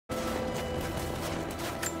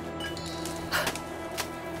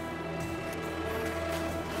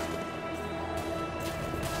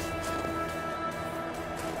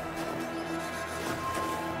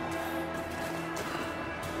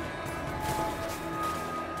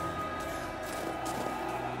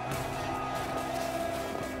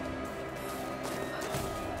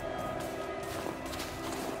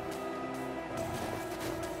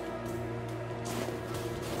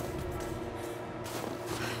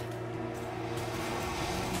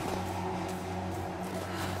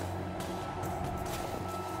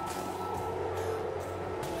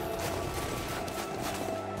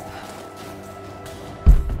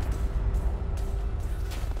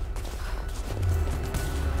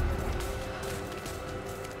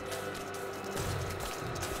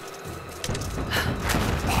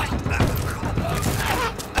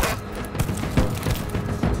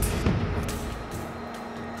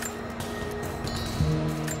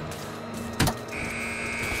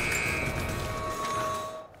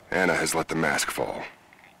Anna has let the mask fall.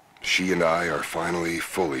 She and I are finally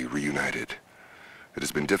fully reunited. It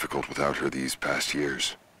has been difficult without her these past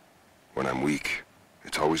years. When I'm weak,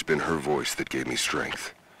 it's always been her voice that gave me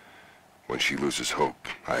strength. When she loses hope,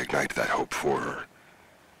 I ignite that hope for her.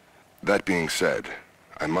 That being said,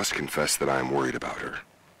 I must confess that I am worried about her.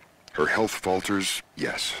 Her health falters,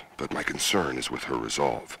 yes, but my concern is with her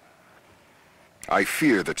resolve. I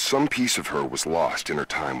fear that some piece of her was lost in her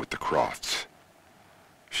time with the Crofts.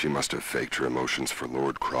 She must have faked her emotions for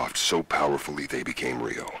Lord Croft so powerfully they became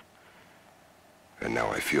real. And now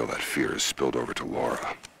I feel that fear has spilled over to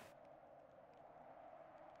Laura.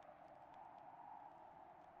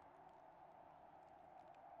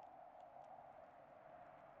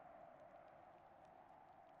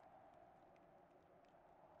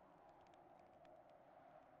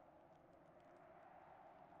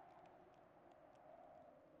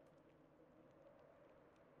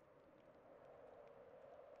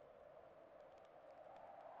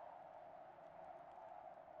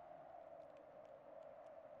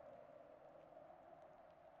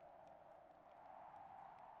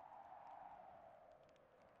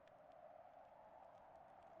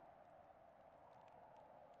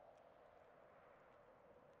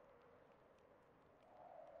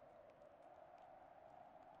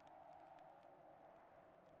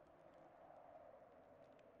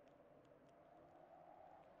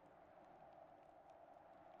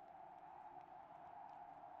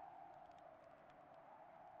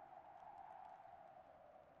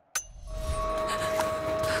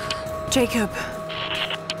 Jacob,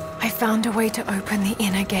 I found a way to open the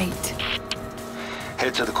inner gate.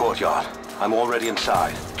 Head to the courtyard. I'm already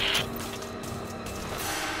inside.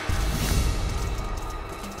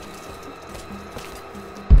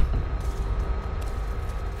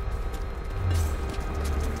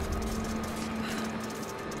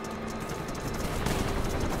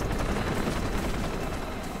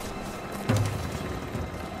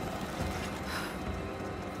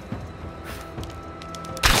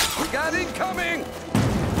 Got incoming!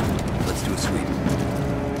 Let's do a sweep.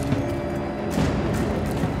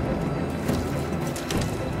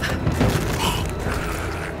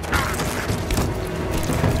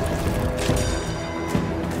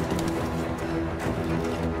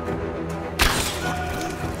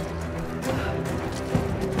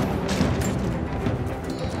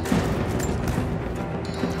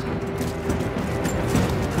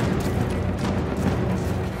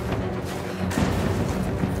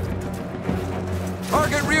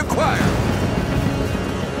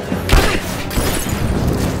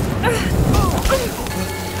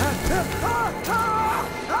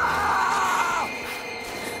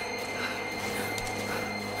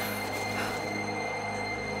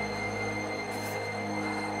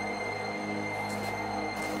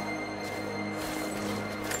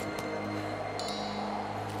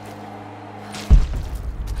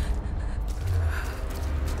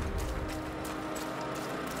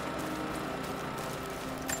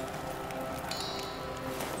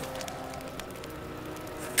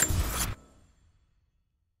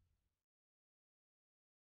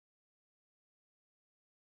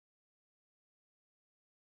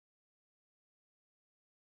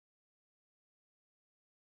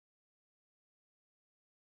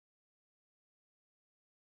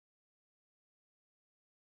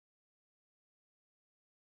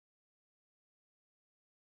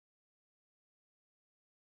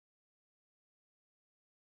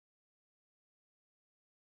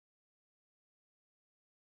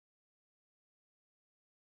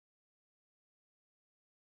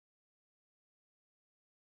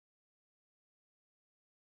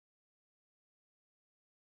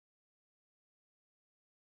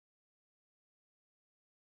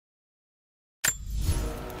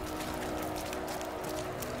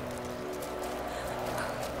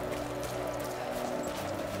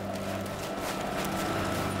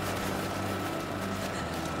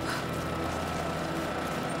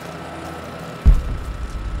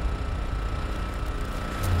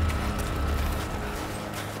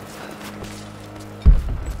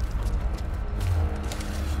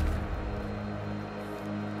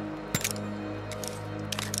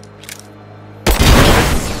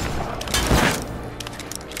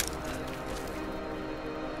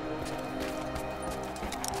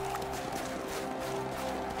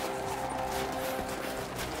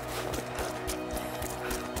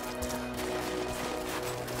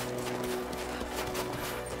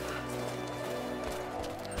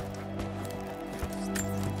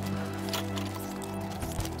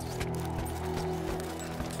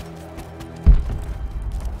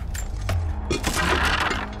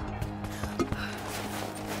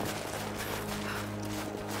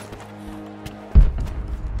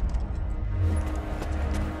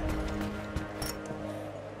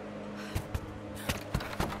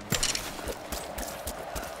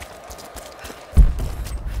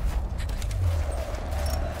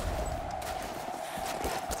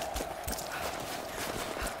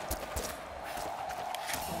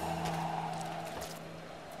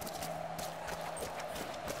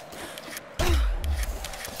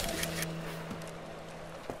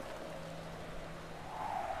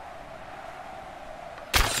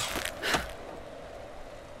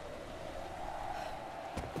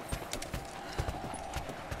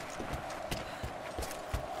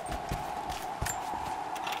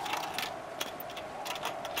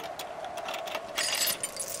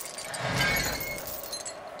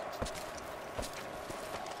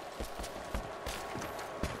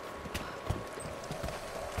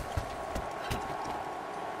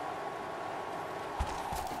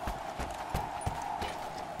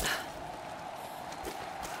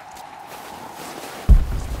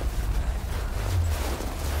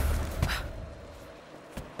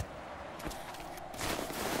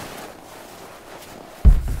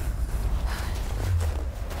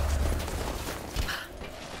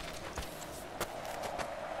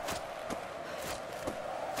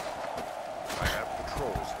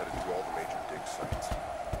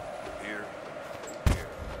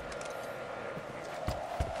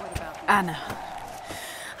 Anna,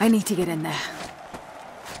 I need to get in there.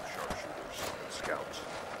 Sharpshooters and scouts.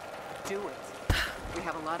 Do it. We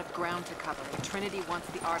have a lot of ground to cover, and Trinity wants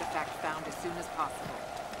the artifact found as soon as possible.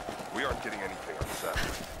 We aren't getting anything on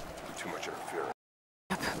satellite. Too much interference.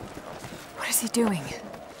 What is he doing?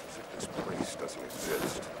 As if this place doesn't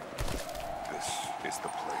exist. This is the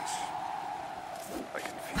place. I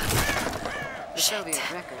can feel it. The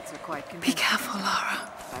Soviet records are quite Be convincing. careful,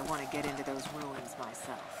 Lara. I want to get into those ruins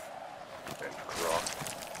myself. And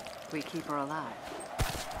Croft. We keep her alive.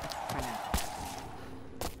 For now.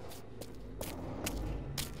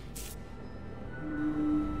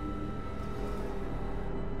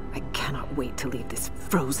 I cannot wait to leave this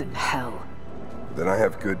frozen hell. Then I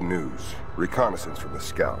have good news. Reconnaissance from the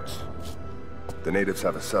scouts. The natives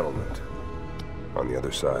have a settlement on the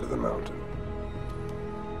other side of the mountain.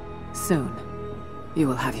 Soon, you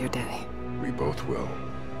will have your day. We both will.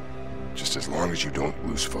 Just as long as you don't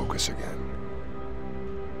lose focus again.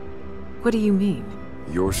 What do you mean?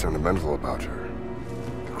 You're sentimental about her.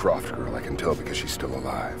 The Croft girl, I can tell because she's still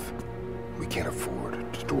alive. We can't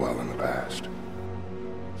afford to dwell in the past.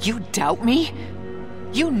 You doubt me?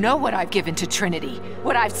 You know what I've given to Trinity,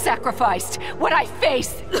 what I've sacrificed, what I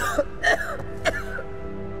face!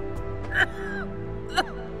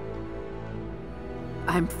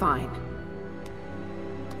 I'm fine.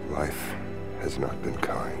 Life has not been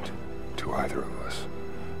kind to either of us,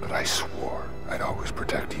 but I swore I'd always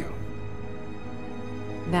protect you.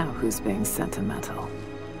 Now who's being sentimental?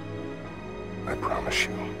 I promise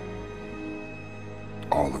you.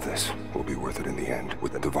 All of this will be worth it in the end.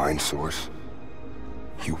 With the divine source,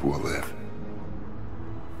 you will live.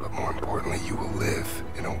 But more importantly, you will live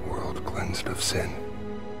in a world cleansed of sin.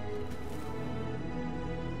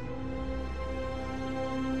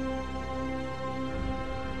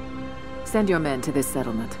 Send your men to this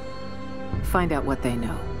settlement. Find out what they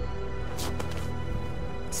know.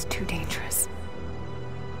 It's too dangerous.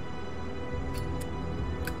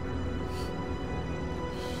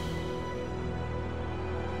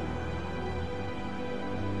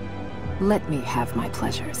 Let me have my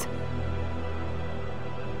pleasures.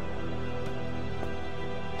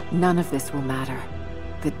 None of this will matter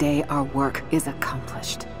the day our work is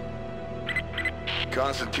accomplished.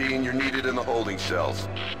 Constantine, you're needed in the holding cells.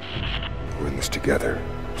 We're in this together,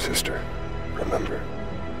 sister. Remember.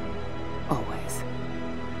 Always.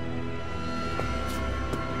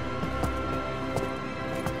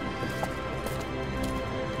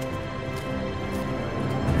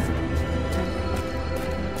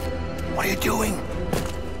 What are you doing?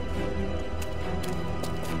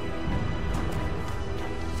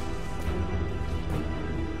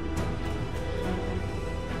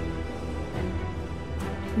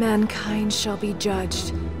 Mankind shall be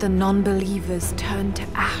judged. The non-believers turned to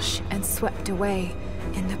ash and swept away.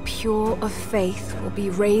 And the pure of faith will be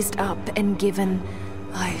raised up and given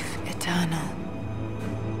life eternal.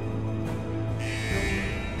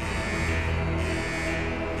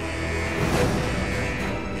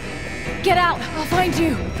 Get out! I'll find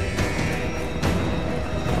you!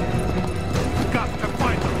 Got to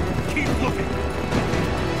find them. Keep looking.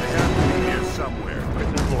 They have to be here somewhere.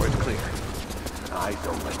 Prison floor is clear. I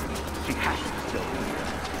don't like it. She has to still be here.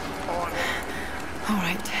 On. All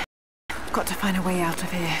right. Got to find a way out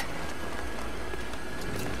of here.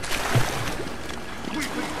 We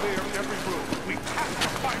can clear every room. We have to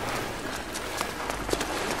find them.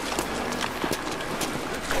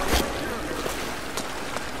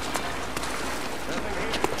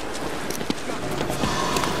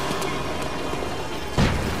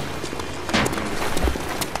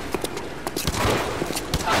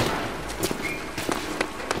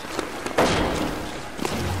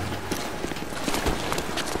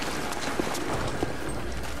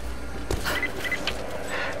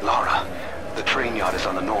 Lara, the train yard is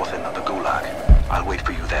on the north end of the Gulag. I'll wait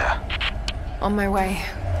for you there. On my way.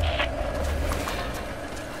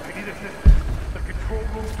 I need assistance. The control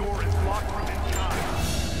room door is locked from inside.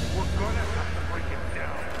 We're gonna have to break it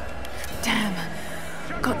down.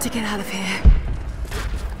 Damn. Got to get out of here.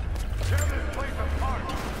 Tear this place apart.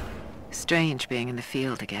 Strange being in the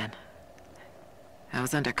field again. I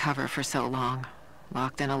was under cover for so long,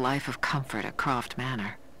 locked in a life of comfort at Croft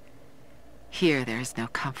Manor. Here, there is no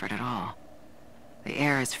comfort at all. The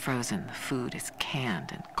air is frozen, the food is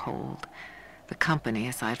canned and cold. The company,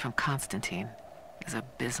 aside from Constantine, is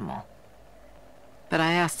abysmal. But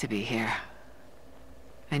I asked to be here.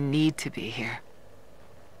 I need to be here.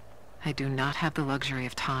 I do not have the luxury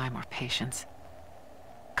of time or patience.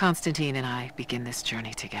 Constantine and I begin this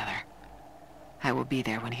journey together. I will be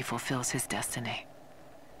there when he fulfills his destiny.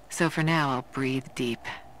 So for now, I'll breathe deep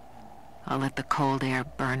I'll let the cold air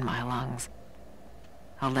burn my lungs.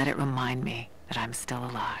 I'll let it remind me that I'm still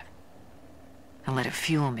alive. And let it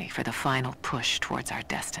fuel me for the final push towards our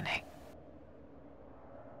destiny.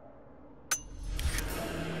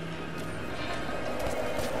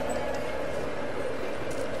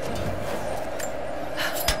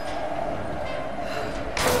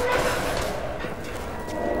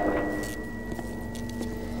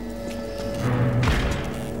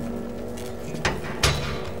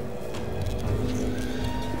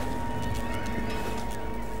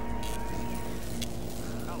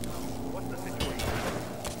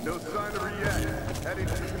 No sign of her yet. Heading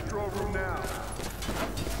to the control room now.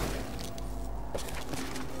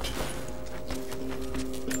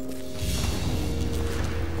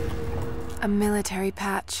 A military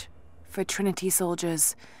patch for Trinity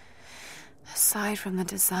soldiers. Aside from the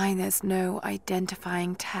design, there's no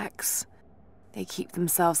identifying text. They keep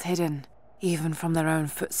themselves hidden, even from their own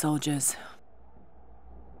foot soldiers.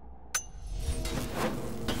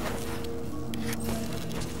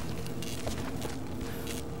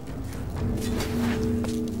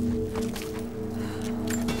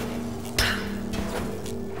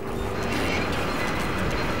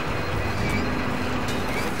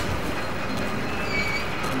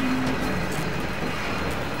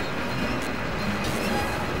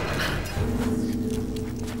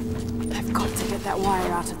 I've got to get that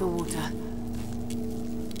wire out of the water.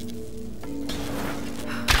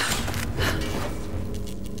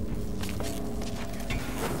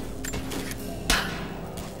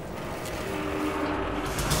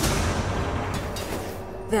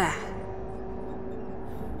 There.